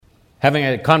having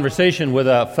a conversation with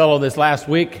a fellow this last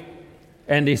week,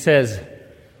 and he says,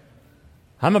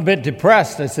 I'm a bit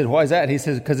depressed. I said, why is that? He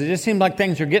says, because it just seems like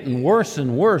things are getting worse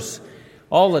and worse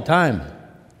all the time.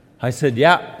 I said,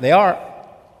 yeah, they are.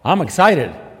 I'm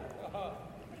excited.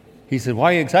 He said,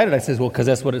 why are you excited? I said, well, because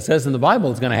that's what it says in the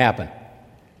Bible is going to happen.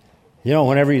 You know,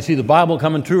 whenever you see the Bible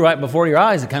coming true right before your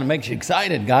eyes, it kind of makes you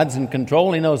excited. God's in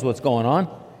control. He knows what's going on.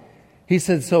 He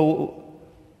said, so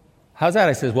how's that?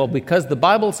 I said, well, because the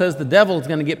Bible says the devil is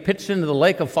going to get pitched into the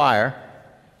lake of fire,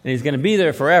 and he's going to be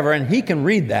there forever, and he can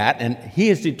read that, and he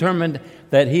is determined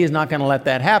that he is not going to let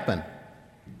that happen.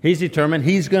 He's determined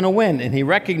he's going to win, and he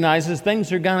recognizes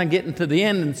things are going to get into the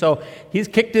end, and so he's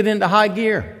kicked it into high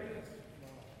gear.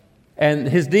 And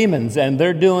his demons, and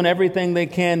they're doing everything they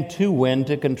can to win,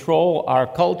 to control our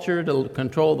culture, to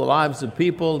control the lives of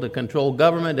people, to control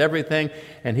government, everything.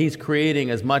 And he's creating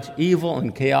as much evil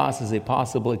and chaos as he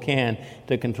possibly can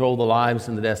to control the lives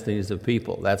and the destinies of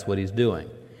people. That's what he's doing.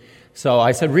 So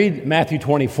I said, read Matthew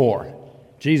 24.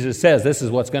 Jesus says this is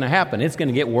what's going to happen. It's going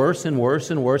to get worse and worse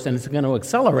and worse, and it's going to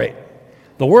accelerate.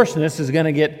 The worseness is going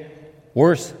to get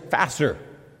worse faster,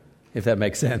 if that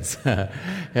makes sense.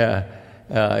 Yeah.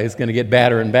 It's going to get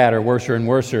badder and badder, worser and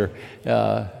worser.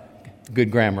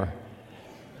 Good grammar.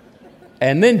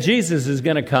 And then Jesus is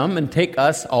going to come and take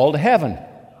us all to heaven,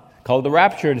 called the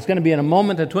rapture. It's going to be in a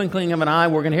moment, a twinkling of an eye.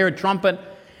 We're going to hear a trumpet.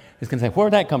 It's going to say,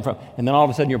 where'd that come from? And then all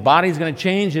of a sudden your body's going to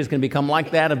change. It's going to become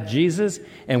like that of Jesus.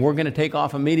 And we're going to take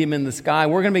off and meet him in the sky.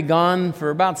 We're going to be gone for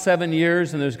about 7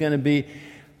 years. And there's going to be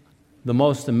the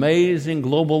most amazing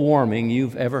global warming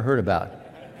you've ever heard about.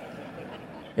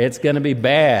 It's going to be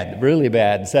bad, really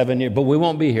bad, 7 years. But we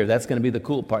won't be here. That's going to be the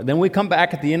cool part. Then we come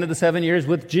back at the end of the 7 years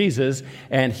with Jesus,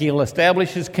 and he'll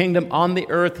establish his kingdom on the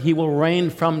earth. He will reign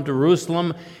from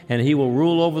Jerusalem, and he will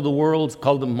rule over the world. It's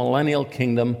called the millennial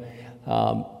kingdom.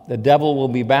 The devil will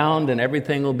be bound, and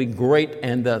everything will be great,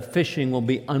 and the fishing will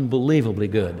be unbelievably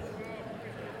good.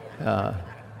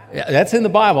 That's in the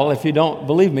Bible. If you don't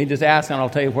believe me, just ask, and I'll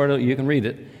tell you where you can read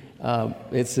it.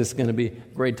 It's just going to be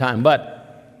a great time. But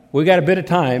we got a bit of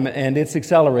time, and it's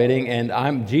accelerating,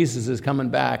 and Jesus is coming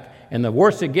back. And the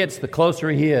worse it gets, the closer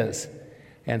he is.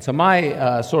 And so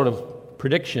my sort of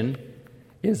prediction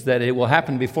is that it will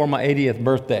happen before my 80th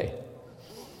birthday.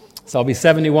 So I'll be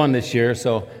 71 this year,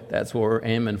 so that's what we're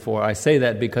aiming for. I say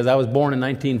that because I was born in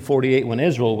 1948 when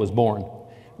Israel was born,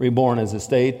 reborn as a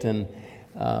state, and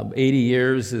 80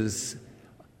 years is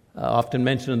often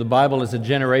mentioned in the Bible as a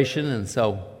generation, and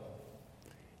so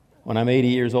when I'm 80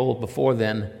 years old before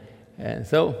then, and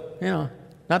so,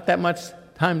 not that much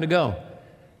time to go.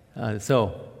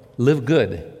 So live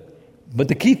good. But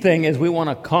the key thing is we want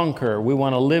to conquer. We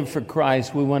want to live for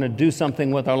Christ. We want to do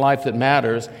something with our life that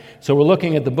matters. So we're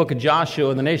looking at the book of Joshua,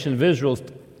 and the nation of Israel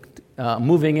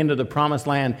moving into the promised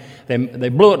land. They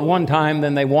blew it one time,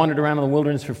 then they wandered around in the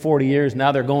wilderness for 40 years.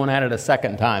 Now they're going at it a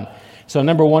second time. So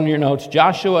number one in your notes,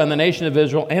 Joshua and the nation of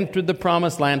Israel entered the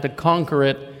promised land to conquer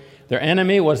it. Their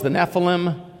enemy was the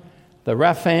Nephilim, the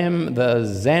Rephaim, the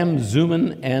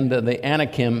Zamzummim, and the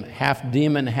Anakim, half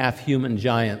demon, half human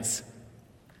giants.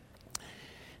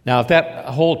 Now, if that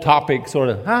whole topic sort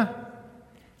of,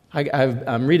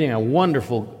 I'm reading a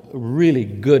wonderful, really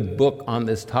good book on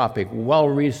this topic,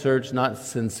 well-researched, not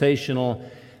sensational,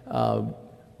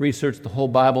 researched the whole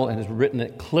Bible and has written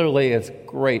it clearly. It's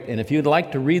great. And if you'd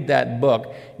like to read that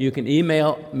book, you can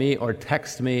email me or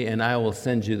text me, and I will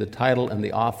send you the title and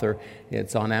the author.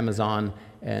 It's on Amazon.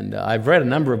 And I've read a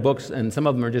number of books, and some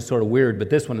of them are just sort of weird, but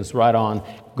this one is right on.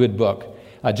 Good book.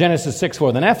 Genesis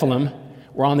 6:4, the Nephilim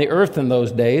were on the earth in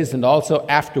those days and also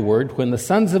afterward when the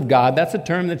sons of God, that's a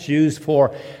term that's used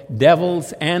for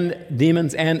devils and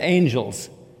demons and angels.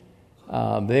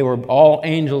 They were all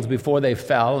angels before they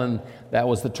fell, and that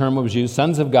was the term that was used,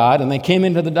 sons of God, and they came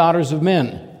into the daughters of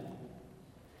men.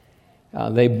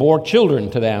 They bore children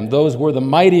to them. Those were the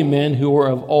mighty men who were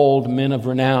of old, men of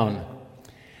renown.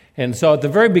 And so at the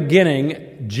very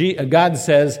beginning, God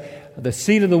says, the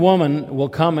seed of the woman will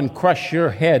come and crush your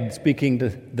head, speaking to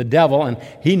the devil, and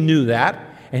he knew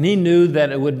that. And he knew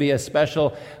that it would be a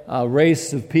special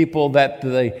race of people that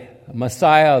the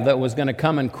Messiah that was going to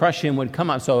come and crush him would come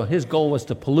up. So his goal was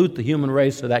to pollute the human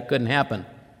race so that couldn't happen.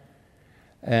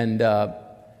 And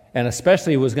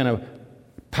especially he was going to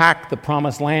pack the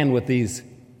promised land with these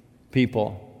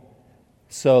people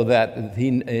so that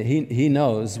he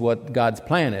knows what God's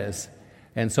plan is.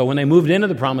 And so when they moved into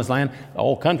the promised land, the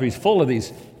whole country's full of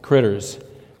these critters.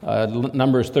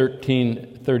 Numbers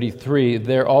 13:33,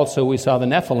 there also we saw the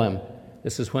Nephilim.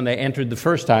 This is when they entered the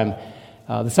first time.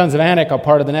 The sons of Anak are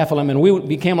part of the Nephilim, and we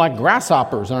became like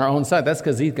grasshoppers on our own side. That's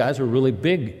because these guys were really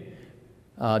big,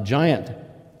 giant.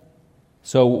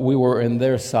 So we were in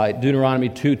their sight. Deuteronomy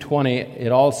 2:20, it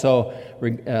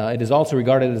is also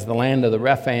regarded as the land of the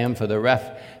Rephaim, for the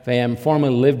Rephaim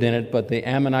formerly lived in it, but the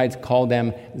Ammonites called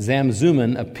them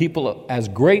Zamzummim, a people as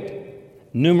great,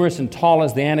 numerous, and tall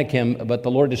as the Anakim, but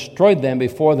the Lord destroyed them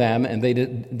before them, and they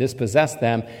dispossessed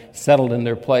them, settled in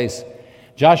their place.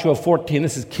 Joshua 14,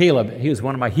 this is Caleb. He was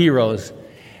one of my heroes.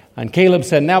 And Caleb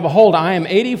said, "Now behold, I am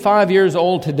 85 years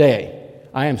old today.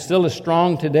 I am still as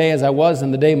strong today as I was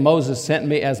in the day Moses sent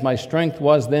me, as my strength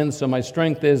was then, so my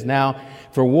strength is now,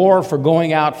 for war, for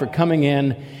going out, for coming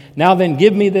in. Now then,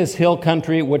 give me this hill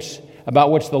country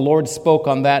about which the Lord spoke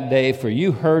on that day, for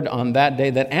you heard on that day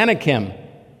that Anakim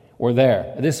were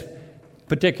there." This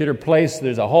particular place,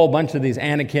 there's a whole bunch of these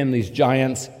Anakim, these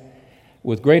giants,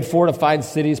 with great fortified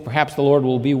cities. Perhaps the Lord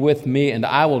will be with me, and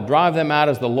I will drive them out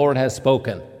as the Lord has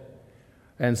spoken.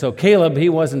 And so Caleb, he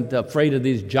wasn't afraid of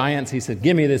these giants. He said,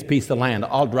 "Give me this piece of land.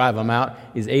 I'll drive them out."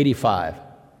 He's 85.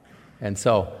 And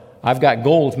so I've got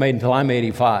goals made until I'm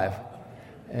 85.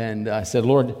 And I said,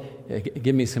 "Lord,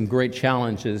 give me some great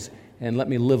challenges and let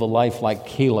me live a life like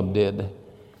Caleb did."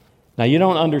 Now, you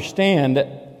don't understand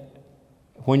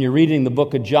when you're reading the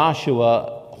book of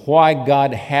Joshua why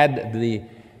God had the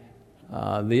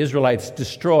Israelites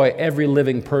destroy every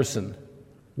living person,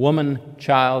 woman,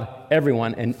 child,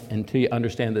 everyone, until you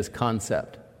understand this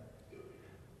concept.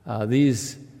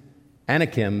 These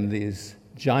Anakim, these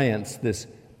giants, this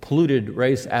polluted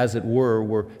race, as it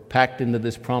were packed into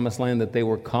this promised land that they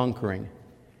were conquering.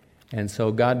 And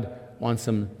so God wants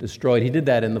them destroyed. He did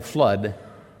that in the flood,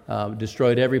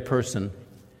 destroyed every person.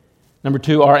 Number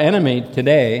two, our enemy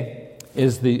today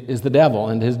is the devil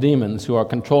and his demons, who are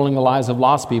controlling the lives of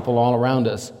lost people all around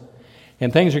us.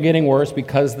 And things are getting worse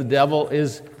because the devil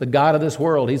is the god of this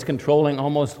world. He's controlling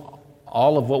almost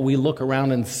all of what we look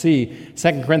around and see.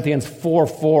 2 Corinthians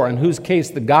 4:4, in whose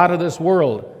case the god of this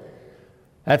world,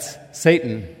 that's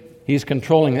Satan, he's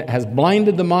controlling it, has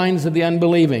blinded the minds of the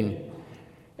unbelieving.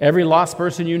 Every lost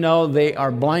person you know, they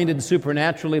are blinded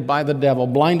supernaturally by the devil,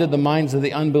 blinded the minds of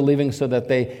the unbelieving so that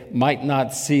they might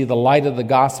not see the light of the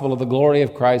gospel of the glory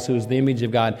of Christ, who is the image of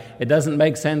God. It doesn't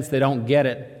make sense. They don't get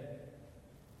it.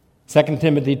 2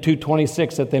 Timothy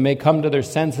 2:26, that they may come to their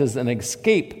senses and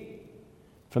escape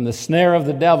from the snare of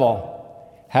the devil,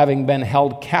 having been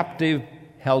held captive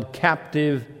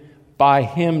by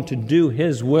him to do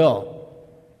his will.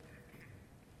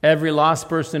 Every lost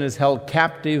person is held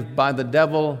captive by the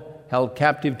devil, held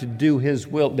captive to do his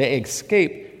will. They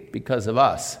escape because of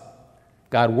us.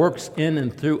 God works in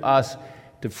and through us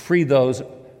to free those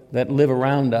that live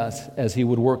around us as he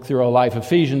would work through our life.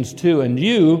 Ephesians 2, and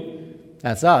you,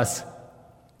 that's us,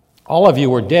 all of you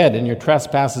were dead in your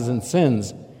trespasses and sins,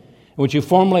 in which you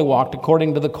formerly walked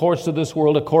according to the course of this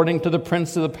world, according to the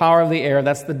prince of the power of the air,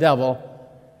 that's the devil,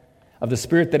 of the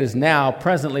spirit that is now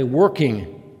presently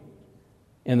working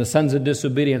in the sons of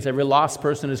disobedience. Every lost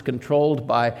person is controlled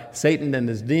by Satan and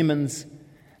his demons,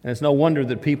 and it's no wonder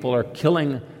that people are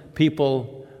killing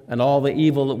people and all the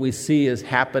evil that we see is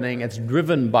happening. It's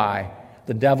driven by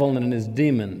the devil and his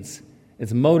demons.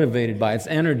 It's motivated by, it's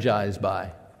energized by.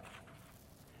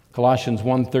 Colossians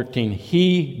 1:13,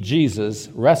 he, Jesus,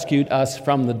 rescued us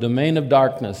from the domain of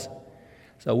darkness.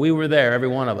 So we were there, every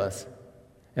one of us.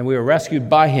 And we were rescued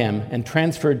by him and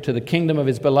transferred to the kingdom of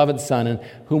his beloved Son, in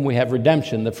whom we have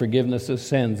redemption, the forgiveness of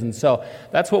sins. And so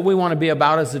that's what we want to be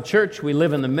about as a church. We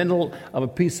live in the middle of a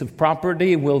piece of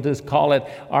property. We'll just call it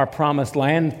our promised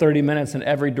land, 30 minutes in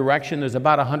every direction. There's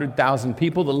about 100,000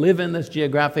 people that live in this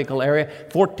geographical area,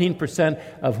 14%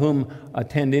 of whom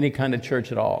attend any kind of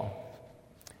church at all.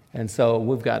 And so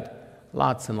we've got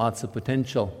lots and lots of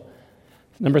potential.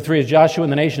 Number 3 is Joshua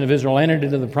and the nation of Israel entered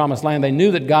into the promised land. They knew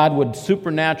that God would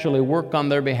supernaturally work on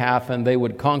their behalf and they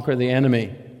would conquer the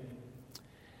enemy.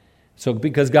 So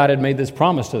because God had made this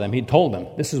promise to them, he told them,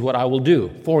 this is what I will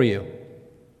do for you.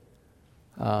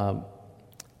 I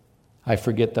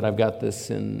forget that I've got this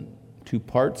in 2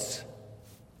 parts.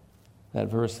 That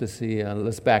verse,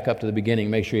 let's back up to the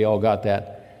beginning, make sure you all got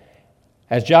that.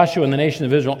 As Joshua and the nation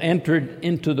of Israel entered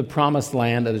into the promised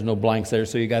land, there's no blanks there,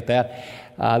 so you got that.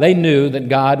 They knew that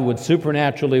God would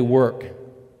supernaturally work.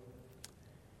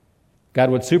 God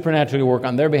would supernaturally work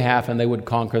on their behalf and they would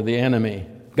conquer the enemy.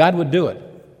 God would do it.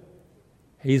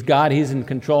 He's God, he's in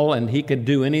control, and he could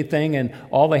do anything, and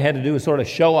all they had to do was sort of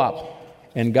show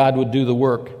up, and God would do the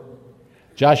work.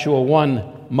 Joshua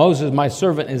 1, Moses, my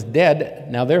servant, is dead.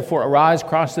 Now therefore arise,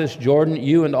 cross this Jordan,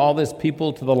 you and all this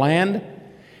people, to the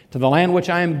land which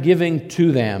I am giving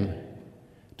to them,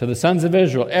 to the sons of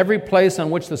Israel. Every place on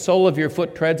which the sole of your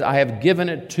foot treads, I have given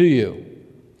it to you.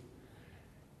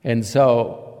 And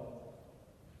so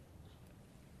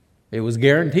it was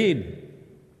guaranteed.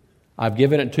 I've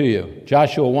given it to you.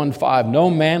 Joshua 1:5, no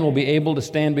man will be able to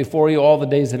stand before you all the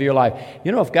days of your life.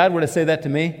 You know, if God were to say that to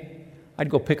me, I'd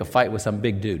go pick a fight with some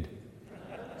big dude.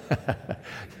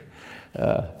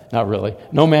 Not really.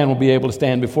 No man will be able to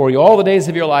stand before you all the days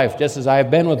of your life. Just as I have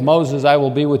been with Moses, I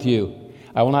will be with you.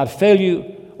 I will not fail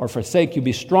you or forsake you.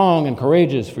 Be strong and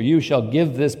courageous, for you shall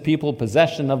give this people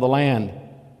possession of the land.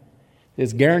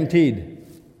 It's guaranteed.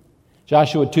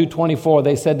 Joshua 2:24,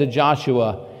 they said to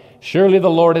Joshua, surely the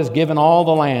Lord has given all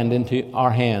the land into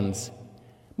our hands.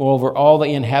 Moreover, all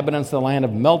the inhabitants of the land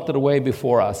have melted away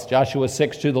before us. Joshua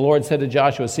 6:2, the Lord said to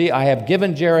Joshua, see, I have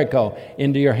given Jericho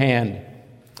into your hand.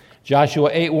 Joshua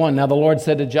 8:1, now the Lord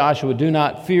said to Joshua, do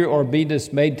not fear or be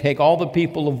dismayed. Take all the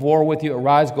people of war with you.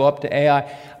 Arise, go up to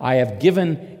Ai. I have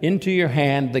given into your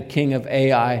hand the king of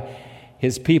Ai,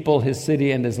 his people, his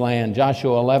city, and his land.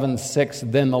 Joshua 11:6,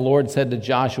 then the Lord said to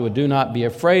Joshua, do not be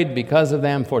afraid because of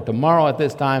them, for tomorrow at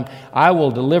this time I will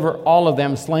deliver all of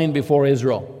them slain before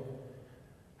Israel.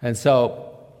 And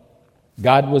so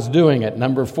God was doing it.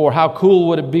 Number 4, how cool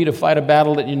would it be to fight a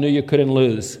battle that you knew you couldn't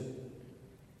lose?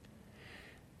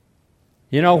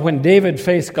 You know, when David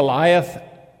faced Goliath,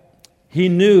 he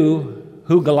knew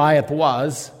who Goliath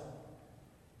was,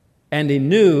 and he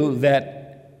knew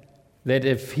that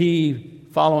if he,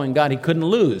 following God, he couldn't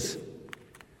lose.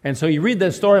 And so you read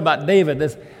this story about David,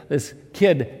 this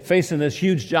kid facing this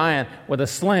huge giant with a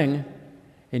sling,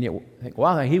 and you think,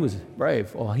 wow, he was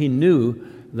brave. Well, he knew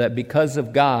that because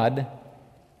of God,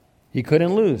 he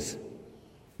couldn't lose.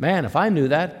 Man, if I knew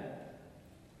that,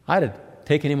 I'd have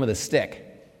taken him with a stick.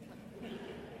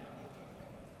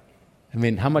 I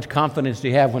mean, how much confidence do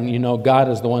you have when you know God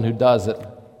is the one who does it?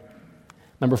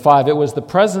 Number 5, it was the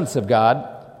presence of God.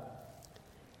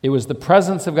 It was the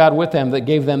presence of God with them that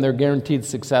gave them their guaranteed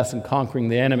success in conquering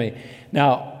the enemy.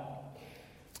 Now,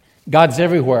 God's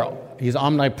everywhere. He's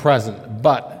omnipresent.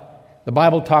 But the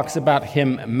Bible talks about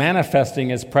Him manifesting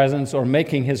His presence or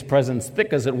making His presence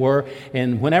thick, as it were.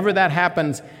 And whenever that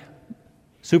happens,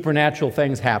 supernatural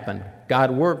things happen.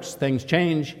 God works, things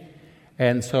change.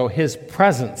 And so His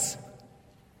presence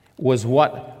was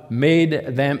what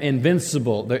made them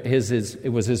invincible.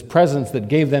 It was His presence that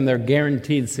gave them their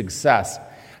guaranteed success.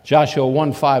 Joshua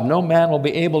 1:5, no man will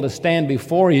be able to stand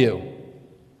before you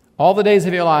all the days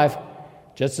of your life,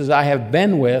 just as I have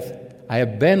been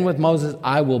with Moses,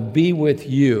 I will be with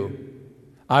you.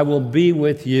 I will be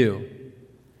with you.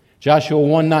 Joshua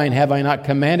 1:9, have I not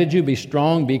commanded you? Be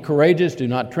strong, be courageous, do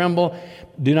not tremble,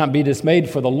 do not be dismayed,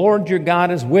 for the Lord your God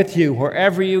is with you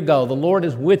wherever you go. The Lord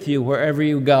is with you wherever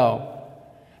you go.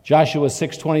 Joshua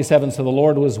 6:27, so the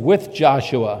Lord was with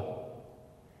Joshua.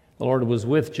 The Lord was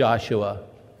with Joshua.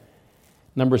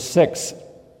 Number 6,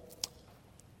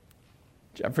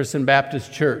 Jefferson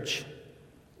Baptist Church,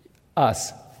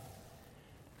 us.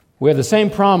 We have the same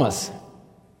promise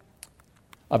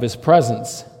of His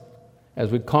presence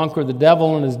as we conquer the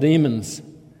devil and his demons.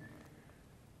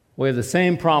 We have the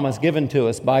same promise given to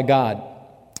us by God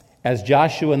as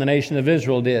Joshua and the nation of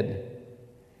Israel did.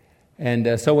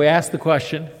 And so we ask the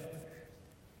question,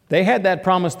 they had that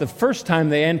promise the first time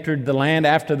they entered the land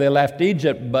after they left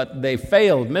Egypt, but they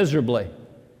failed miserably.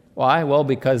 Why? Well,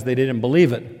 because they didn't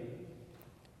believe it.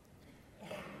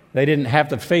 They didn't have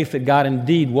the faith that God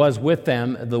indeed was with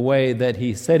them the way that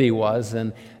He said He was,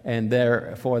 and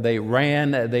therefore they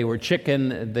ran, they were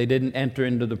chicken, they didn't enter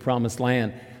into the promised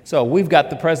land. So we've got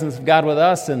the presence of God with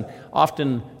us, and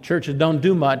often churches don't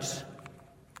do much.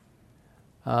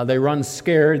 They run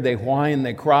scared, they whine,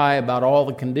 they cry about all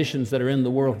the conditions that are in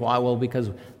the world. Why? Well, because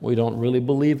we don't really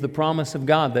believe the promise of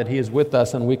God that He is with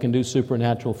us and we can do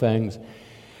supernatural things.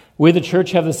 We, the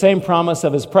church, have the same promise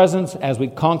of His presence as we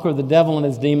conquer the devil and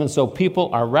his demons, so people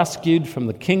are rescued from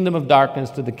the kingdom of darkness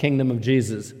to the kingdom of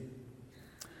Jesus.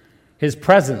 His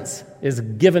presence is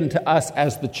given to us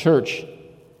as the church.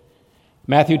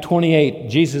 Matthew 28,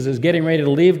 Jesus is getting ready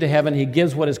to leave to heaven. He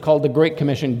gives what is called the Great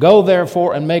Commission. Go,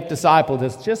 therefore, and make disciples.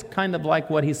 It's just kind of like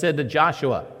what He said to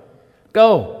Joshua.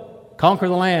 Go, conquer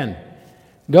the land.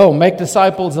 Go, make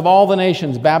disciples of all the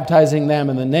nations, baptizing them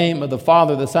in the name of the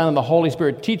Father, the Son, and the Holy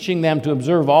Spirit, teaching them to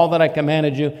observe all that I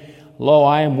commanded you. Lo,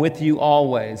 I am with you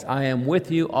always. I am with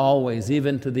you always,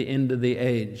 even to the end of the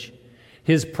age.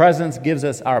 His presence gives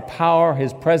us our power.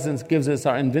 His presence gives us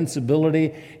our invincibility.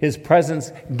 His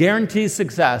presence guarantees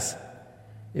success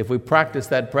if we practice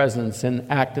that presence and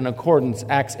act in accordance.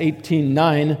 Acts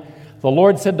 18:9, the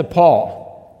Lord said to Paul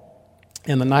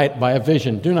in the night by a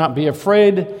vision, do not be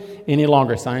afraid any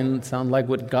longer. Sound like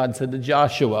what God said to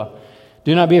Joshua.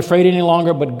 Do not be afraid any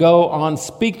longer, but go on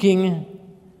speaking,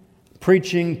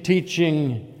 preaching,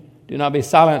 teaching. Do not be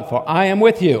silent, for I am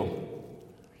with you.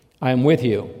 I am with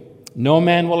you. No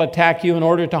man will attack you in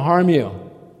order to harm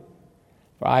you,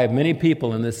 for I have many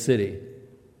people in this city.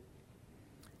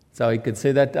 So he could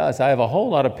say that to us. I have a whole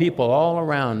lot of people all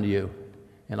around you.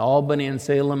 In Albany and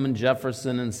Salem and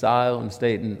Jefferson and Sile and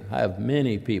Staten, I have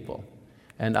many people,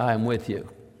 and I am with you.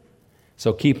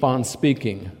 So keep on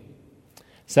speaking.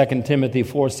 2 Timothy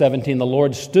 4:17, the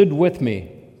Lord stood with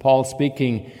me, Paul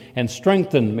speaking, and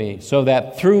strengthened me, so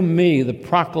that through me the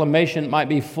proclamation might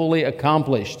be fully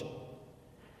accomplished,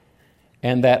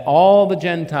 and that all the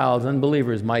Gentiles,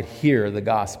 unbelievers, might hear the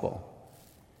gospel.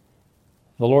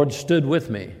 The Lord stood with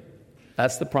me.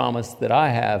 That's the promise that I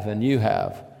have and you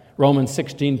have. Romans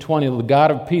 16:20, the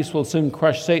God of peace will soon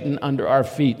crush Satan under our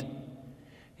feet.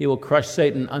 He will crush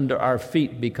Satan under our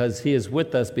feet because he is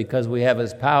with us, because we have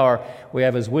his power, we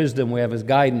have his wisdom, we have his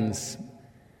guidance.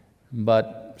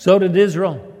 But so did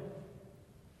Israel,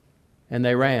 and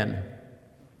they ran.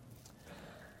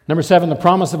 Number 7, the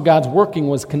promise of God's working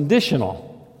was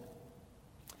conditional.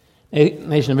 The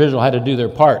nation of Israel had to do their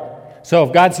part. So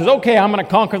if God says, okay, I'm going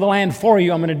to conquer the land for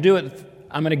you, I'm going to do it,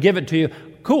 I'm going to give it to you,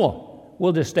 cool,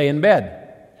 we'll just stay in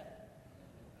bed.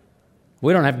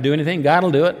 We don't have to do anything, God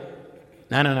will do it.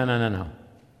 No.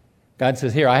 God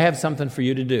says, here, I have something for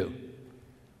you to do.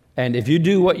 And if you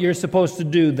do what you're supposed to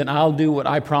do, then I'll do what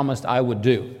I promised I would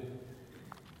do.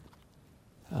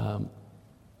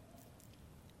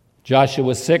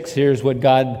 Joshua 6, here's what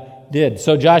God did.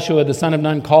 So Joshua the son of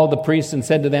Nun called the priests and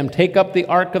said to them, take up the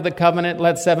ark of the covenant,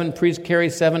 let 7 priests carry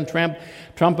 7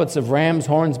 trumpets of ram's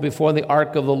horns before the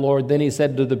ark of the Lord. Then he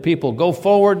said to the people, go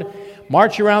forward,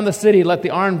 march around the city, let the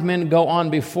armed men go on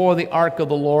before the ark of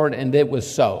the Lord. And it was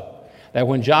so, that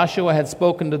when Joshua had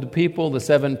spoken to the people, the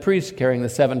 7 priests carrying the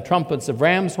 7 trumpets of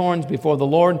ram's horns before the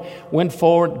Lord went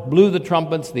forward, blew the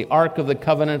trumpets, the ark of the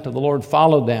covenant of the Lord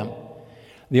followed them.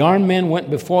 The armed men went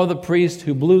before the priest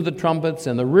who blew the trumpets,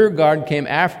 and the rear guard came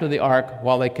after the ark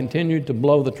while they continued to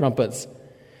blow the trumpets.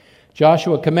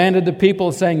 Joshua commanded the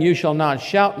people, saying, you shall not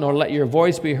shout, nor let your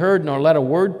voice be heard, nor let a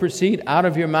word proceed out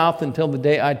of your mouth until the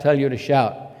day I tell you to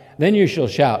shout. Then you shall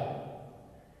shout.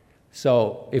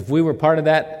 So if we were part of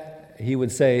that, he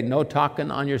would say, no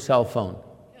talking on your cell phone.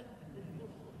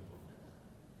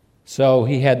 So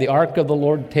he had the ark of the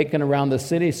Lord taken around the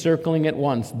city, circling it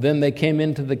once. Then they came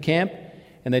into the camp,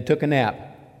 and they took a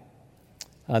nap.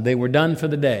 They were done for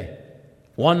the day.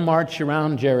 One march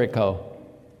around Jericho.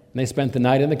 And they spent the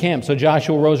night in the camp. So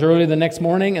Joshua rose early the next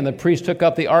morning, and the priests took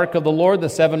up the ark of the Lord, the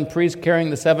 7 priests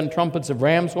carrying the 7 trumpets of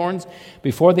ram's horns.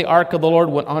 Before the ark of the Lord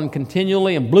went on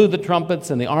continually and blew the trumpets,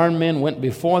 and the armed men went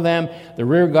before them. The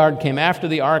rear guard came after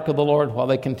the ark of the Lord while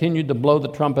they continued to blow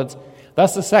the trumpets.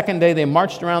 Thus the second day they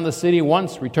marched around the city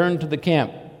once, returned to the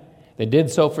camp. They did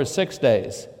so for 6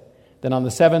 days. Then on the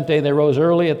 7th day they rose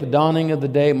early at the dawning of the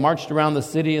day, marched around the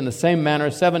city in the same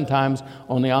manner 7 times.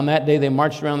 Only on that day they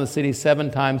marched around the city 7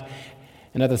 times.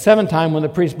 And at the 7th time, when the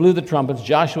priest blew the trumpets,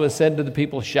 Joshua said to the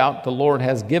people, shout, the Lord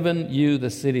has given you the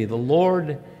city. The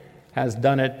Lord has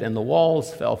done it, and the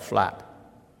walls fell flat.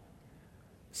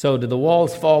 So did the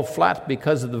walls fall flat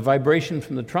because of the vibration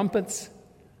from the trumpets?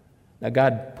 Now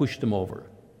God pushed them over.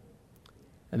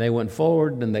 And they went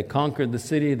forward, and they conquered the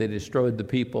city. They destroyed the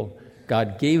people.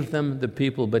 God gave them the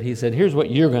people, but he said, here's what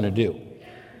you're going to do.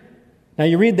 Now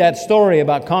you read that story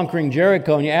about conquering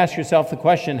Jericho, and you ask yourself the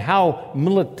question, how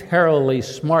militarily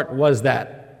smart was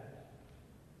that?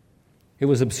 It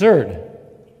was absurd.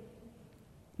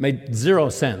 Made 0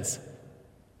 sense.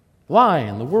 Why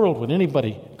in the world would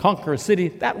anybody conquer a city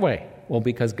that way? Well,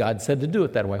 because God said to do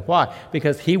it that way. Why?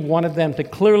 Because he wanted them to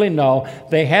clearly know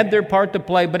they had their part to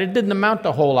play, but it didn't amount to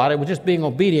a whole lot. It was just being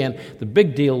obedient. The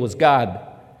big deal was God.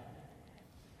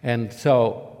 And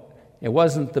so it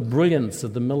wasn't the brilliance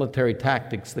of the military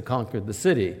tactics that conquered the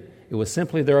city. It was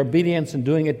simply their obedience and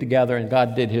doing it together, and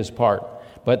God did his part.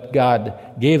 But God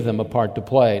gave them a part to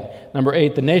play. Number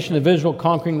 8, the nation of Israel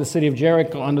conquering the city of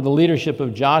Jericho under the leadership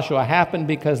of Joshua happened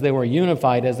because they were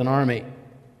unified as an army.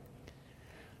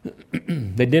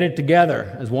 They did it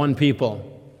together as one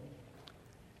people.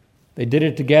 They did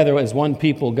it together as one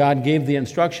people. God gave the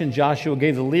instruction, Joshua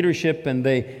gave the leadership, and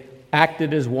they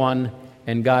acted as one.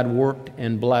 And God worked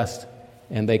and blessed,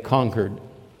 and they conquered.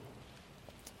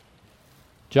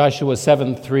 Joshua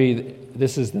 7:3,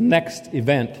 this is the next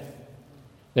event.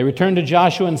 They returned to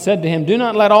Joshua and said to him, do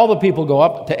not let all the people go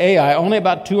up to Ai. Only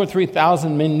about 2,000 or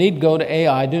 3,000 men need go to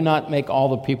Ai. Do not make all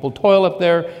the people toil up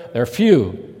there. They're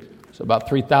few. So about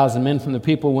 3,000 men from the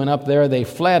people went up there. They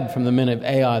fled from the men of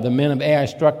Ai. The men of Ai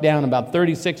struck down about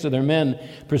 36 of their men,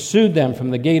 pursued them from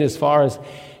the gate as far as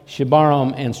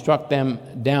Shebarim, and struck them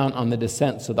down on the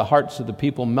descent. So the hearts of the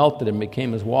people melted and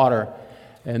became as water.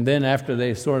 And then after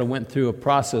they sort of went through a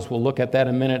process, we'll look at that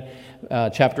in a minute,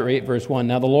 chapter 8, verse 1.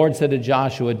 Now the Lord said to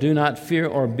Joshua, do not fear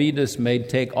or be dismayed.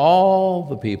 Take all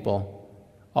the people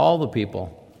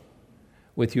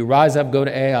with you. Rise up, go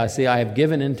to Ai. See, I have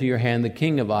given into your hand the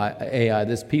king of Ai,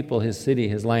 this people, his city,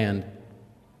 his land.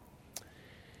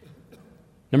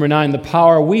 Number 9, the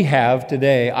power we have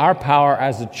today, our power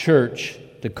as a church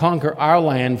to conquer our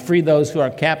land, free those who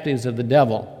are captives of the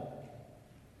devil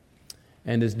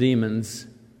and his demons.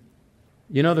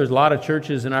 You know, there's a lot of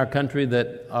churches in our country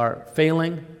that are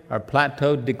failing, are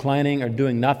plateaued, declining, are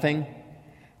doing nothing.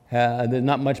 There's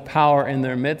not much power in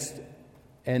their midst.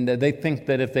 And they think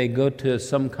that if they go to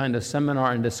some kind of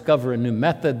seminar and discover a new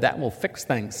method, that will fix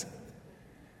things.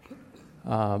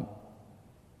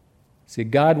 See,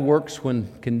 God works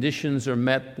when conditions are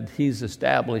met that He's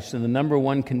established. And the number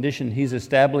one condition He's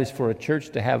established for a church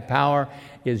to have power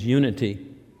is unity.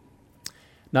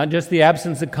 Not just the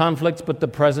absence of conflicts, but the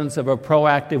presence of a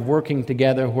proactive working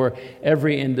together where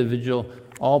every individual,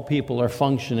 all people are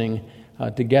functioning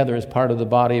together as part of the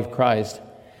body of Christ.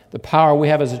 The power we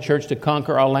have as a church to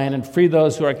conquer our land and free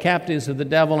those who are captives of the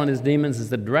devil and his demons is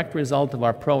the direct result of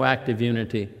our proactive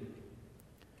unity.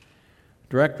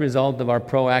 Direct result of our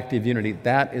proactive unity.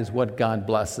 That is what God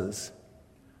blesses.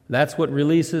 That's what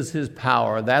releases His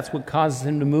power. That's what causes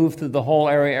Him to move through the whole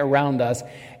area around us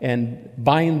and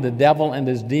bind the devil and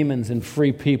his demons and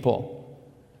free people.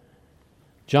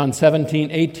 John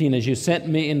 17:18, as you sent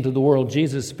me into the world,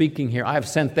 Jesus speaking here, I have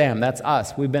sent them. That's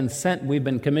us. We've been sent, we've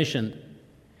been commissioned.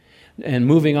 And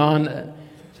moving on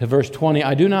to verse 20,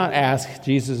 I do not ask,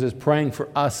 Jesus is praying for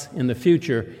us in the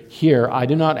future here, I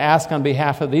do not ask on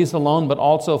behalf of these alone, but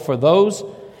also for those,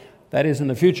 that is in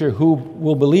the future, who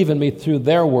will believe in me through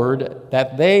their word,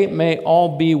 that they may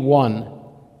all be one.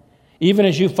 Even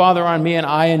as you, Father, are in me and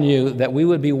I in you, that we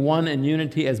would be one in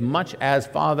unity as much as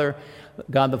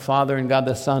God the Father and God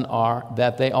the Son are,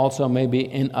 that they also may be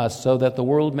in us, so that the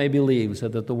world may believe,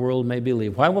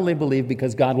 Why will they believe?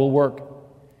 Because God will work.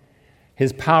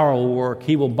 His power will work.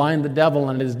 He will bind the devil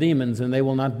and his demons, and they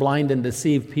will not blind and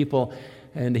deceive people.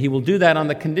 And He will do that on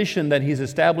the condition that He's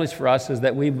established for us, is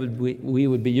that we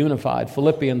would be unified.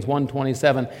 Philippians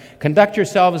 1:27, conduct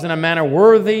yourselves in a manner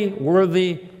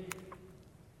worthy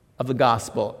of the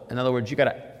gospel. In other words, you've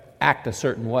got to act a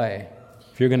certain way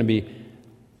if you're going to be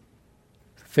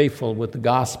faithful with the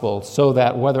gospel, so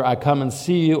that whether I come and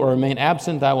see you or remain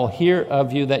absent, I will hear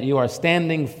of you that you are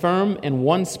standing firm in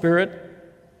one spirit,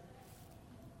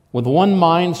 with one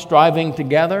mind, striving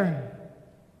together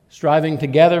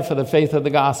for the faith of the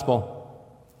gospel.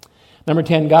 Number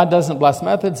 10, God doesn't bless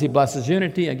methods, He blesses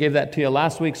unity. I gave that to you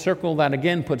last week. Circle that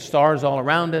again, put stars all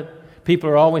around it. People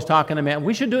are always talking to me,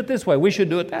 we should do it this way, we should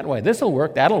do it that way. This will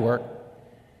work, that'll work.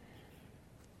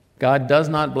 God does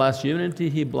not bless unity,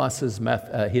 He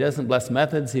doesn't bless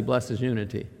methods, He blesses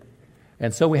unity.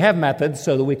 And so we have methods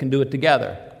so that we can do it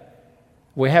together.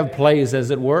 We have plays,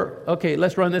 as it were. Okay,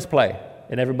 let's run this play.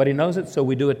 And everybody knows it, so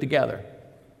we do it together.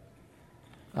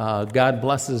 God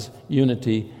blesses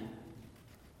unity.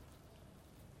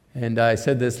 And I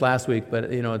said this last week, but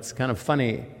it's kind of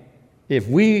funny. If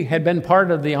we had been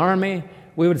part of the army,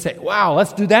 we would say, wow,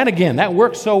 let's do that again. That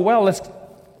works so well.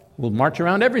 We'll march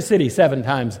around every city 7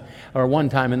 times, or 1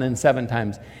 time and then 7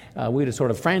 times. We'd have sort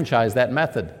of franchised that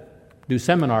method, do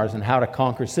seminars on how to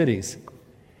conquer cities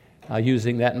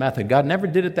using that method. God never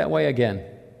did it that way again.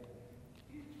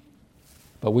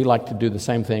 But we like to do the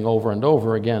same thing over and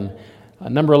over again.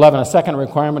 Number 11, a second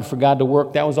requirement for God to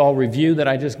work. That was all review that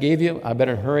I just gave you. I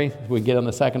better hurry as we get on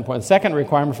the second point. The second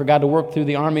requirement for God to work through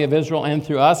the army of Israel and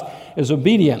through us is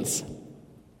obedience.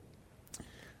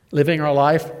 Living our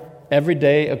life every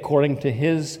day according to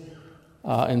His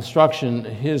instruction,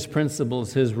 His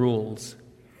principles, His rules.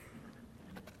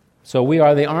 So we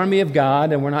are the army of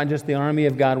God, and we're not just the army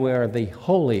of God, we are the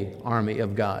holy army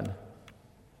of God.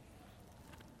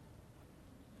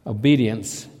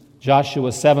 Obedience. Joshua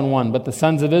 7:1, but the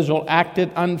sons of Israel acted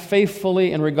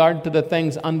unfaithfully in regard to the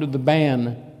things under the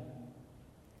ban.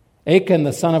 Achan,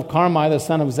 the son of Carmi, the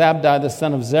son of Zabdi, the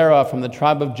son of Zerah, from the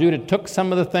tribe of Judah, took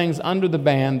some of the things under the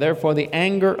ban. Therefore the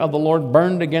anger of the Lord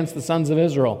burned against the sons of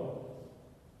Israel.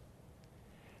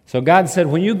 So God said,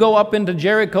 when you go up into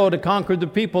Jericho to conquer the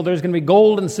people, there's going to be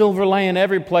gold and silver laying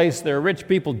every place. They're rich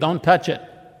people. Don't touch it.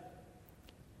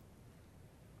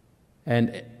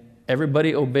 And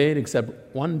everybody obeyed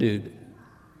except one dude.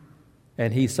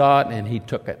 And he saw it and he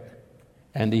took it.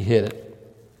 And he hid it.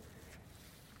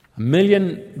 1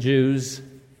 million Jews,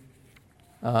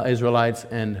 Israelites,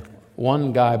 and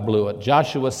One guy blew it.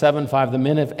 Joshua 7:5, the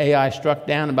men of Ai struck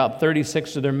down about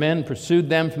 36 of their men, pursued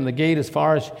them from the gate as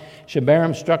far as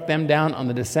Shebarim, struck them down on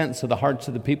the descent, so the hearts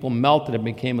of the people melted and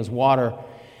became as water.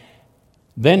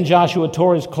 Then Joshua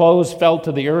tore his clothes, fell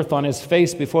to the earth on his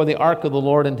face before the ark of the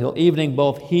Lord until evening,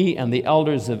 both he and the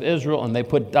elders of Israel, and they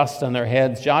put dust on their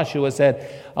heads. Joshua said,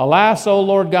 "Alas, O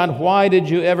Lord God, why did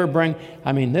you ever bring..."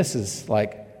 I mean, this is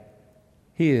like,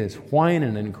 he is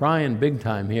whining and crying big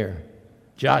time here.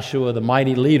 Joshua, the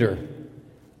mighty leader.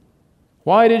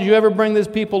 "Why did you ever bring this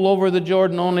people over the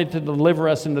Jordan only to deliver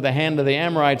us into the hand of the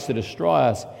Amorites to destroy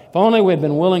us? If only we had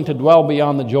been willing to dwell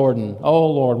beyond the Jordan. Oh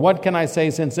Lord, what can I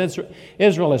say since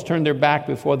Israel has turned their back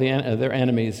before their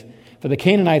enemies? For the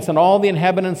Canaanites and all the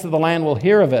inhabitants of the land will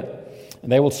hear of it,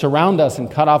 and they will surround us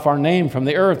and cut off our name from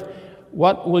the earth.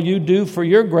 What will you do for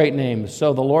your great name?"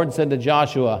 So the Lord said to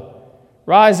Joshua,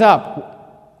 "Rise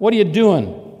up. What are you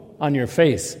doing on your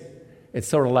face?" It's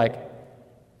sort of like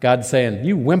God saying,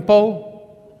 "You wimpo,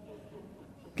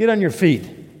 get on your feet.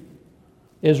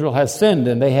 Israel has sinned,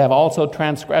 and they have also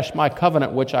transgressed my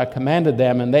covenant which I commanded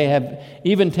them, and they have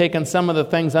even taken some of the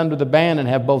things under the ban and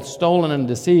have both stolen and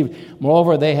deceived.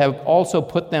 Moreover, they have also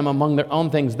put them among their own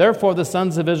things. Therefore, the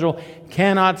sons of Israel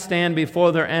cannot stand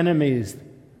before their enemies."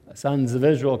 The sons of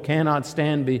Israel cannot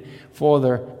stand before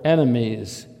their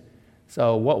enemies.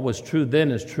 So what was true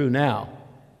then is true now.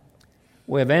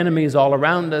 We have enemies all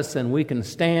around us, and we can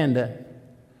stand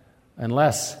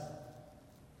unless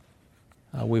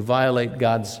we violate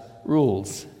God's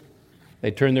rules.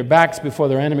 They turn their backs before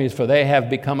their enemies, for they have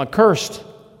become accursed.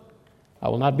 I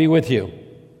will not be with you.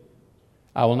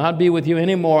 I will not be with you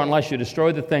anymore unless you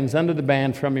destroy the things under the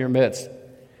ban from your midst.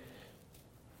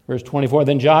 Verse 24,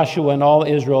 then Joshua and all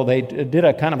Israel, they did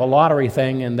a kind of a lottery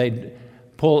thing, and they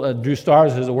drew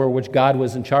stars, as it were, which God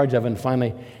was in charge of, and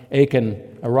finally Achan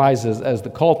arises as the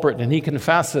culprit, and he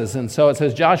confesses. And so it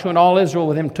says, Joshua and all Israel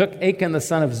with him took Achan the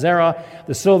son of Zerah,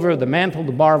 the silver, the mantle,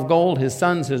 the bar of gold, his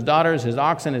sons, his daughters, his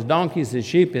oxen, his donkeys, his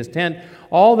sheep, his tent,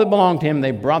 all that belonged to him.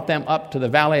 They brought them up to the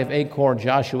valley of Achor.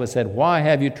 Joshua said, why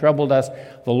have you troubled us?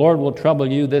 The Lord will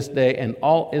trouble you this day. And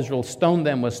all Israel stoned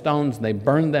them with stones. They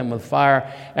burned them with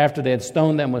fire. After they had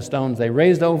stoned them with stones, they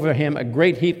raised over him a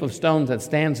great heap of stones that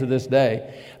stands to this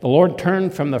day. The Lord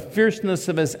turned from the fierceness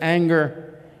of his anger.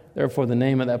 Therefore, the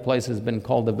name of that place has been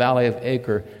called the Valley of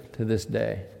Achor to this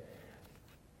day.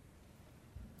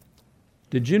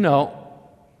 Did you know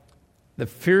the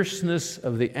fierceness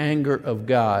of the anger of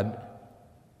God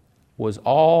was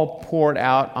all poured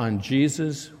out on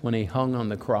Jesus when he hung on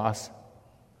the cross?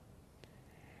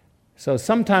 So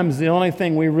sometimes the only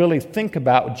thing we really think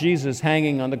about Jesus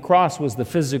hanging on the cross was the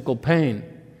physical pain.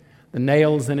 The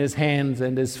nails in his hands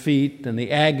and his feet and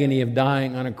the agony of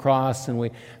dying on a cross.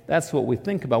 And that's what we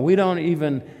think about. We don't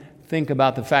even think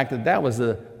about the fact that that was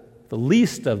the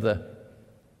least of the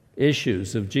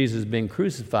issues of Jesus being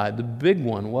crucified. The big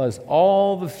one was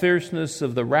all the fierceness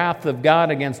of the wrath of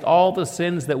God against all the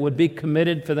sins that would be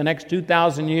committed for the next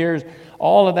 2,000 years.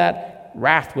 All of that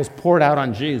wrath was poured out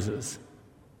on Jesus.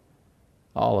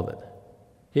 All of it.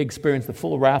 He experienced the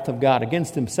full wrath of God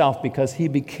against himself because he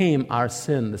became our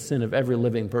sin, the sin of every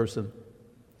living person.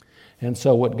 And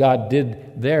so what God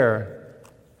did there,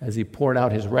 as he poured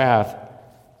out his wrath,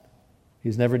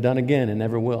 he's never done again and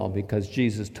never will, because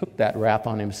Jesus took that wrath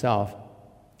on himself.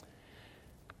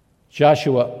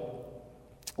 Joshua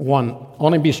 1,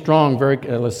 only be strong,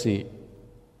 let's see.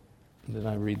 Did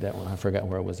I read that one? I forgot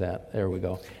where it was at. There we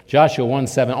go. Joshua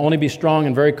 1:7, only be strong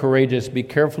and very courageous. Be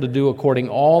careful to do according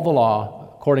to all the law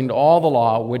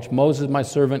which Moses my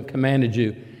servant commanded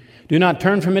you. Do not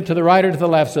turn from it to the right or to the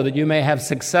left, so that you may have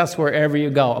success wherever you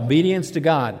go. Obedience to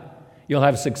God. You'll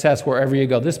have success wherever you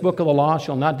go. This book of the law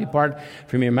shall not depart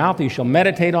from your mouth. You shall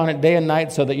meditate on it day and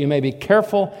night, so that you may be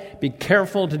careful. Be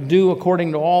careful to do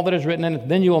according to all that is written in it.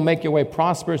 Then you will make your way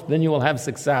prosperous. Then you will have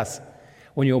success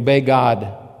when you obey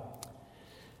God.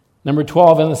 Number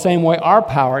 12, in the same way, our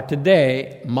power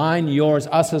today, mine, yours,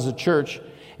 us as a church,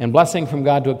 and blessing from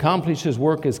God to accomplish his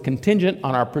work is contingent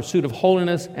on our pursuit of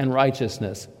holiness and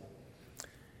righteousness.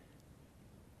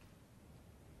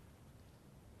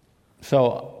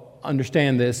 So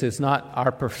understand this, it's not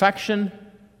our perfection,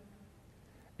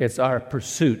 it's our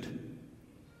pursuit.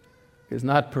 It's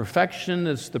not perfection,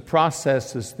 it's the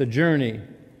process, it's the journey.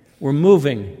 We're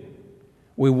moving.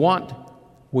 We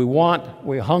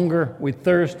hunger, we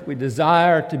thirst, we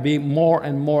desire to be more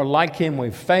and more like him. We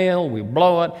fail, we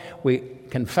blow it, we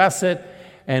confess it,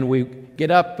 and we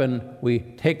get up and we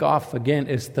take off again.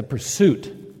 It's the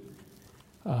pursuit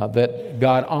that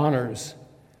God honors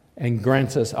and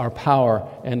grants us our power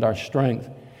and our strength.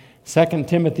 2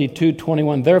 Timothy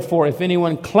 2:21, therefore, if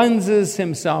anyone cleanses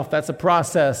himself, that's a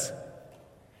process,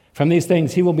 from these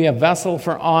things, he will be a vessel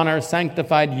for honor,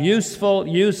 sanctified, useful,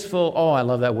 oh, I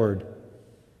love that word,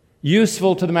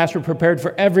 useful to the master, prepared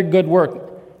for every good work.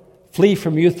 Flee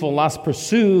from youthful lust,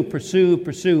 pursue,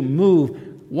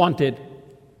 move, wanted,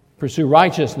 pursue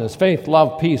righteousness, faith,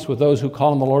 love, peace with those who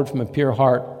call on the Lord from a pure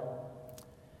heart.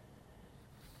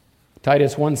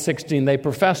 Titus 1:16, they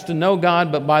profess to know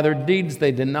God, but by their deeds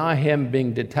they deny him,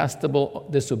 being detestable,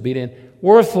 disobedient,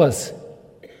 worthless.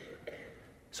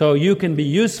 So you can be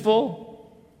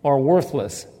useful or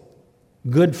worthless,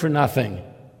 good for nothing.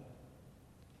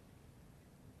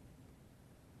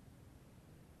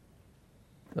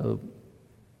 So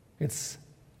it's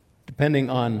depending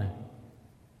on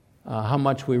how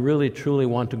much we really truly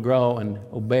want to grow and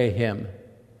obey him.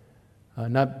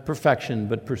 Not perfection,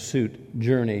 but pursuit,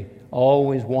 journey,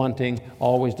 always wanting,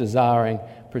 always desiring,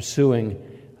 pursuing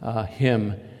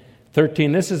him.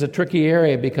 13, this is a tricky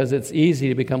area because it's easy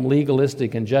to become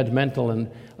legalistic and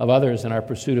judgmental of others in our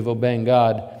pursuit of obeying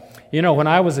God. You know, when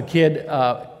I was a kid,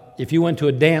 if you went to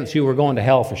a dance, you were going to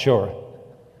hell for sure.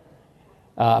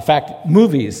 In fact,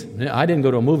 movies, I didn't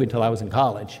go to a movie until I was in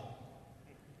college.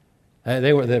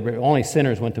 They were only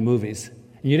sinners went to movies.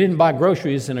 You didn't buy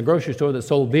groceries in a grocery store that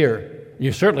sold beer.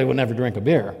 You certainly would never drink a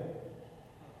beer.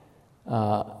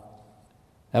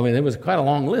 There was quite a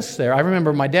long list there. I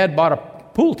remember my dad bought a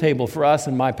pool table for us,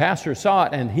 and my pastor saw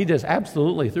it, and he just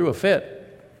absolutely threw a fit.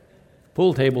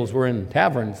 Pool tables were in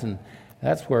taverns, and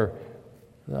that's where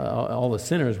all the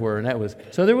sinners were, and that was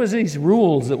so. There was these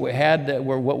rules that we had that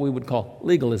were what we would call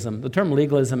legalism. The term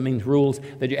legalism means rules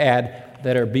that you add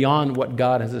that are beyond what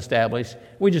God has established.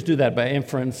 We just do that by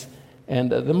inference,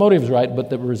 and the motive is right, but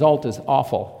the result is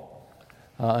awful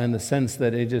in the sense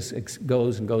that it just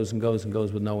goes and goes and goes and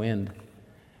goes with no end.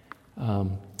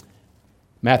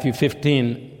 Matthew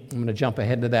 15, I'm going to jump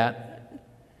ahead to that.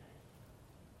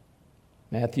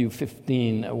 Matthew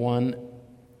 15:1.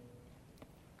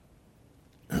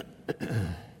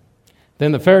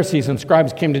 Then the Pharisees and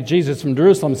scribes came to Jesus from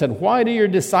Jerusalem and said, why do your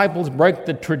disciples break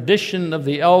the tradition of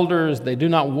the elders? They do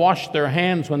not wash their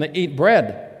hands when they eat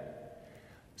bread.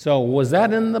 So was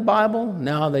that in the Bible?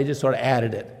 No, they just sort of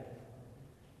added it.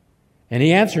 And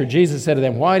he answered, Jesus said to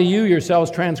them, why do you yourselves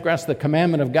transgress the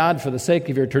commandment of God for the sake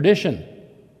of your tradition?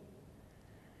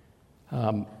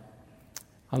 I'll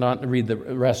not read the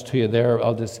rest to you there.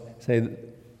 I'll just say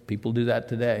that people do that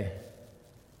today.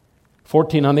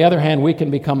 14, on the other hand, we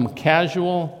can become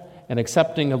casual and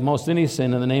accepting of most any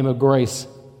sin in the name of grace.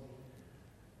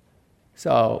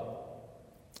 So,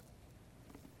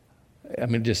 I'm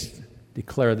going to just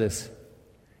declare this.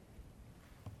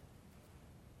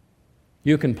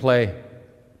 You can play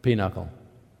pinochle.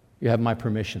 You have my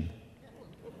permission.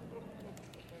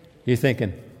 You're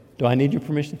thinking, do I need your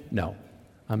permission? No,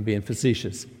 I'm being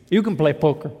facetious. You can play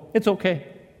poker. It's okay.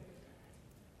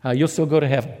 You'll still go to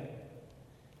heaven.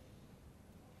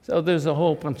 So there's a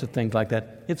whole bunch of things like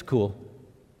that. It's cool.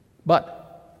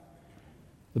 But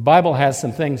the Bible has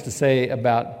some things to say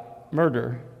about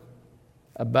murder,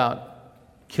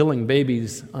 about killing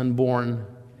babies unborn,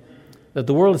 that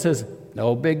the world says,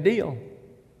 no big deal.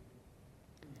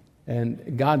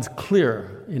 And God's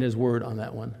clear in his word on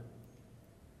that one.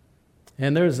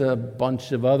 And there's a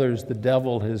bunch of others the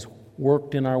devil has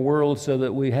worked in our world so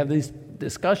that we have these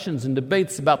discussions and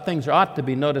debates about things there ought to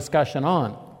be no discussion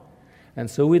on. And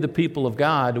so we, the people of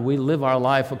God, we live our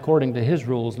life according to his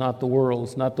rules, not the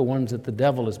world's, not the ones that the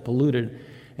devil has polluted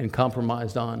and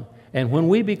compromised on. And when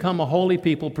we become a holy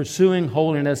people, pursuing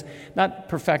holiness, not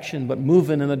perfection, but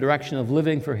moving in the direction of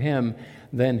living for him,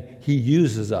 then he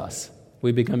uses us.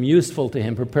 We become useful to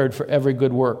him, prepared for every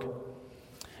good work.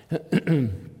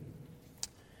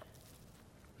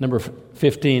 Number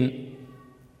 15.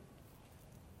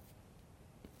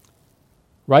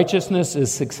 Righteousness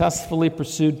is successfully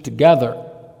pursued together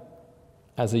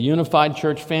as a unified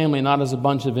church family, not as a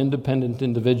bunch of independent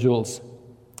individuals.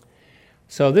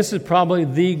 So this is probably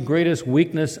the greatest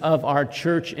weakness of our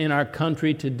church in our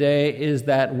country today, is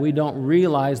that we don't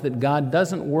realize that God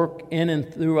doesn't work in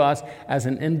and through us as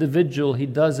an individual. He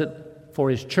does it for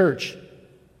his church.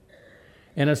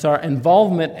 And it's our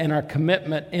involvement and our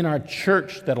commitment in our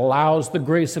church that allows the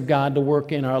grace of God to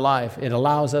work in our life. It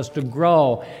allows us to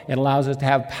grow. It allows us to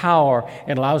have power.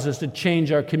 It allows us to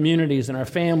change our communities and our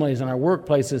families and our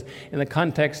workplaces in the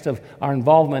context of our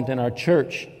involvement in our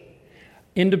church.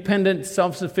 Independent,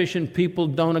 self-sufficient people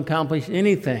don't accomplish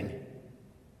anything.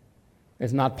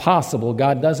 It's not possible.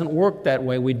 God doesn't work that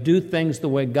way. We do things the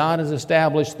way God has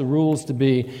established the rules to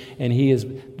be, and He has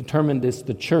determined this,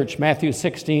 the church. Matthew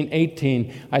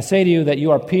 16:18, I say to you that you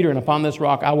are Peter, and upon this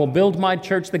rock I will build my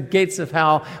church. The gates of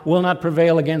hell will not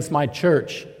prevail against my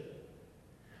church.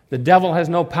 The devil has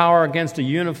no power against a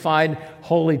unified,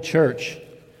 holy church.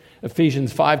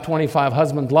 Ephesians 5:25,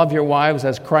 husbands, love your wives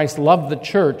as Christ loved the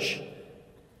church,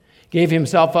 gave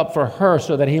himself up for her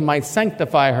so that he might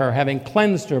sanctify her, having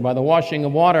cleansed her by the washing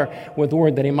of water with the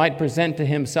word, that he might present to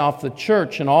himself the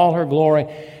church in all her glory,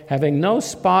 having no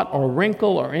spot or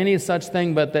wrinkle or any such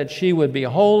thing, but that she would be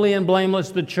holy and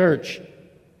blameless. The church,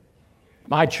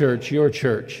 my church, your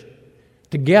church.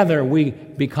 Together we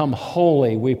become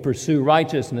holy. We pursue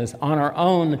righteousness. On our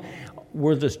own,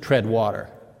 we'll just tread water.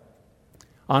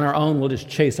 On our own, we'll just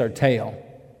chase our tail.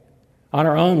 On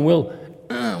our own, we'll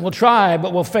try,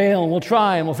 but we'll fail, and we'll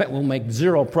try, and we'll fail. We'll make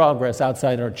zero progress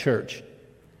outside our church,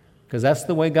 because that's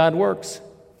the way God works.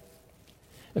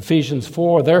 Ephesians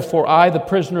 4, therefore I, the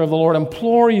prisoner of the Lord,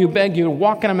 implore you, beg you, to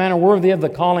walk in a manner worthy of the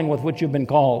calling with which you've been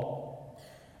called.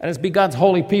 That is, be God's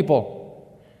holy people,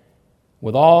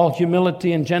 with all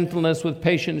humility and gentleness, with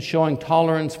patience, showing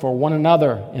tolerance for one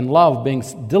another, in love, being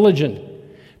diligent.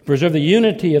 Preserve the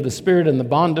unity of the Spirit in the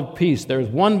bond of peace. There is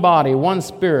one body, one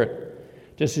Spirit,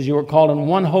 just as you were called in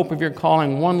one hope of your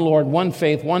calling, one Lord, one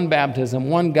faith, one baptism,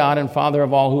 one God and Father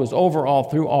of all, who is over all,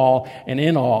 through all, and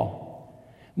in all.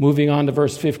 Moving on to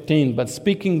verse 15, but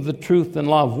speaking the truth in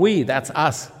love, we, that's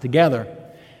us, together,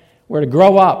 we're to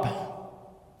grow up.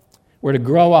 We're to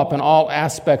grow up in all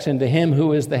aspects into Him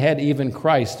who is the head, even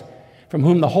Christ, from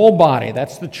whom the whole body,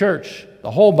 that's the church,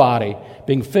 the whole body,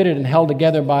 being fitted and held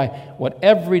together by what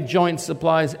every joint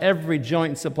supplies,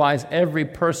 every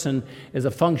person is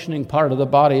a functioning part of the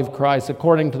body of Christ,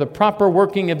 according to the proper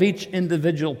working of each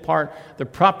individual part. The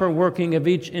proper working of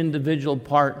each individual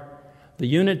part. The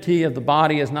unity of the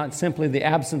body is not simply the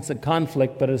absence of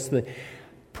conflict, but it's the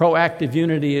proactive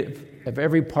unity of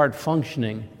every part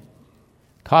functioning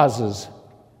causes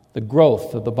the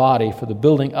growth of the body for the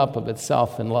building up of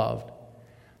itself in love.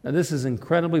 Now, this is an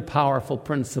incredibly powerful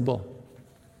principle.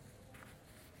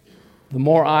 The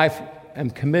more I am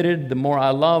committed, the more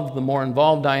I love, the more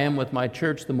involved I am with my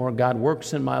church, the more God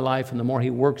works in my life, and the more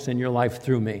He works in your life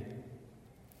through me.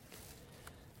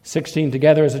 16,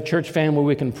 together as a church family,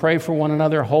 we can pray for one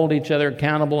another, hold each other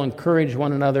accountable, encourage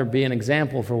one another, be an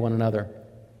example for one another.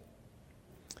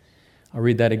 I'll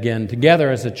read that again. Together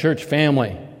as a church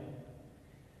family,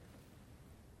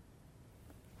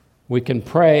 we can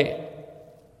pray.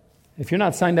 If you're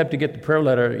not signed up to get the prayer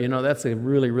letter, that's a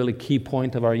really, really key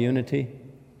point of our unity.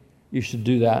 You should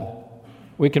do that.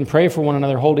 We can pray for one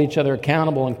another, hold each other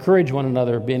accountable, encourage one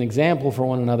another, be an example for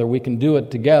one another. We can do it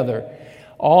together.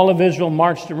 All of Israel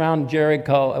marched around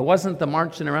Jericho. It wasn't the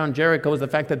marching around Jericho, it was the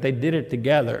fact that they did it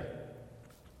together.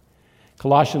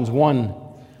 Colossians 1,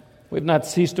 we've not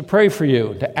ceased to pray for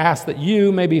you, to ask that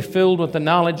you may be filled with the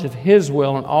knowledge of His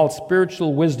will and all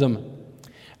spiritual wisdom,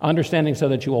 understanding so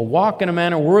that you will walk in a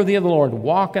manner worthy of the Lord.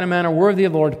 Walk in a manner worthy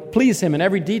of the Lord. Please Him in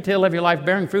every detail of your life,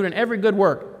 bearing fruit in every good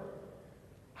work.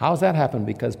 How's that happen?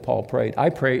 Because Paul prayed. I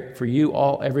pray for you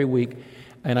all every week,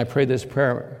 and I pray this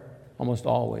prayer almost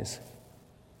always.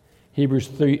 Hebrews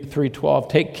 3:12,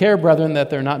 take care, brethren, that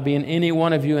there not be in any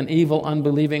one of you an evil,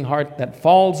 unbelieving heart that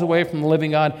falls away from the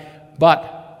living God.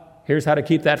 But here's how to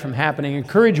keep that from happening.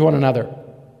 Encourage one another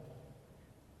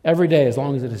every day, as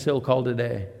long as it is still called a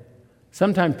day.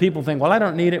 Sometimes people think, well, I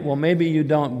don't need it. Well, maybe you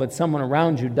don't, but someone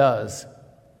around you does.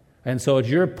 And so it's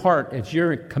your part, it's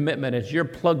your commitment, it's your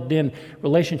plugged-in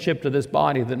relationship to this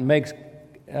body that makes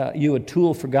you a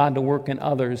tool for God to work in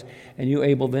others, and you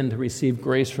able then to receive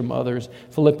grace from others.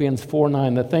 Philippians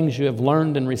 4:9, the things you have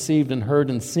learned and received and heard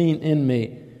and seen in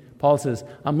me. Paul says,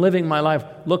 I'm living my life.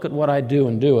 Look at what I do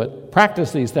and do it.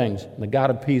 Practice these things, and the God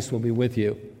of peace will be with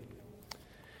you.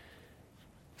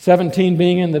 17,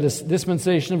 being in the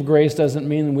dispensation of grace doesn't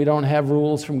mean we don't have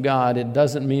rules from God. It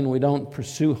doesn't mean we don't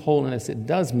pursue holiness. It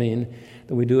does mean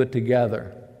that we do it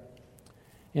together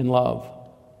in love.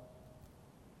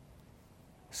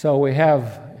 So we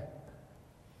have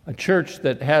a church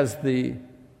that has the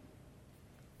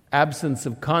absence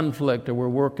of conflict, or we're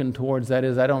working towards that.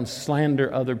 Is, I don't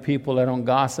slander other people. I don't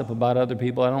gossip about other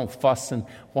people. I don't fuss and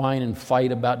whine and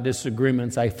fight about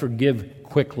disagreements. I forgive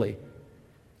quickly.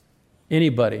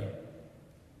 Anybody.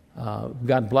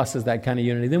 God blesses that kind of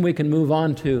unity. Then we can move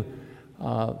on to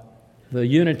the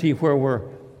unity where we're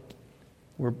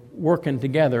working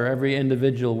together. Every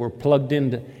individual, we're plugged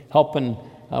into helping,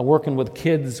 working with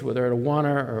kids, whether at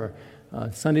Awana or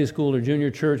Sunday school or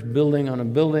junior church building on a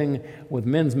building with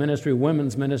men's ministry,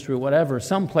 women's ministry, whatever,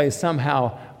 someplace,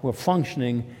 somehow, we're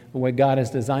functioning the way God has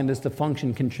designed us to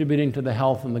function, contributing to the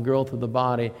health and the growth of the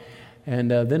body. And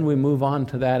then we move on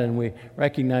to that and we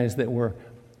recognize that we're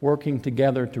working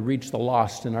together to reach the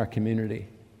lost in our community.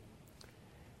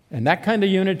 And that kind of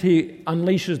unity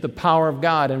unleashes the power of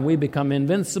God, and we become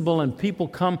invincible, and people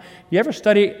come. You ever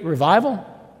study revival?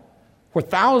 Where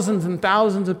thousands and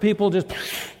thousands of people just...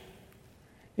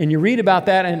 And you read about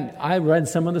that, and I read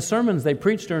some of the sermons they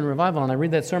preached during revival, and I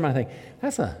read that sermon, I think,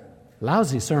 that's a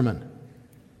lousy sermon.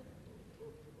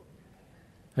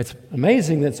 It's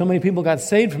amazing that so many people got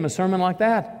saved from a sermon like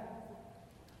that.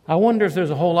 I wonder if there's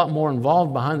a whole lot more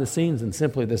involved behind the scenes than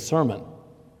simply this sermon.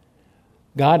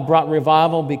 God brought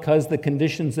revival because the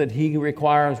conditions that He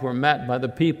requires were met by the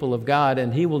people of God,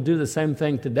 and He will do the same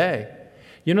thing today.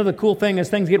 You know, the cool thing is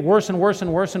things get worse and worse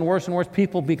and worse and worse and worse.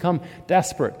 People become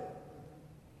desperate.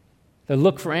 They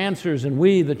look for answers, and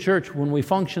we, the church, when we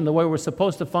function the way we're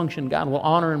supposed to function, God will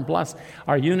honor and bless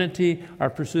our unity, our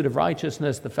pursuit of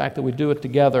righteousness, the fact that we do it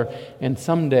together. And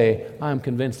someday, I'm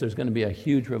convinced there's going to be a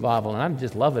huge revival. And I'd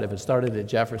just love it if it started at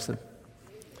Jefferson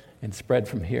and spread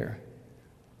from here.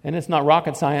 And it's not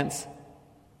rocket science.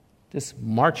 Just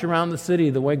march around the city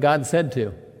the way God said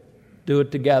to. Do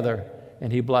it together,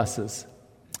 and He blesses.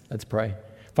 Let's pray.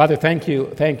 Father, thank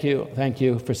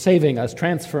you for saving us,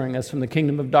 transferring us from the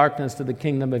kingdom of darkness to the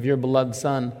kingdom of your beloved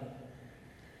Son.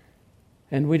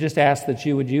 And we just ask that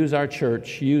you would use our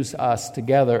church, use us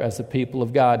together as a people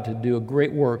of God to do a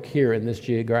great work here in this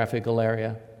geographical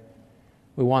area.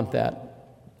 We want that.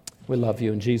 We love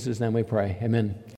you. In Jesus' name we pray. Amen.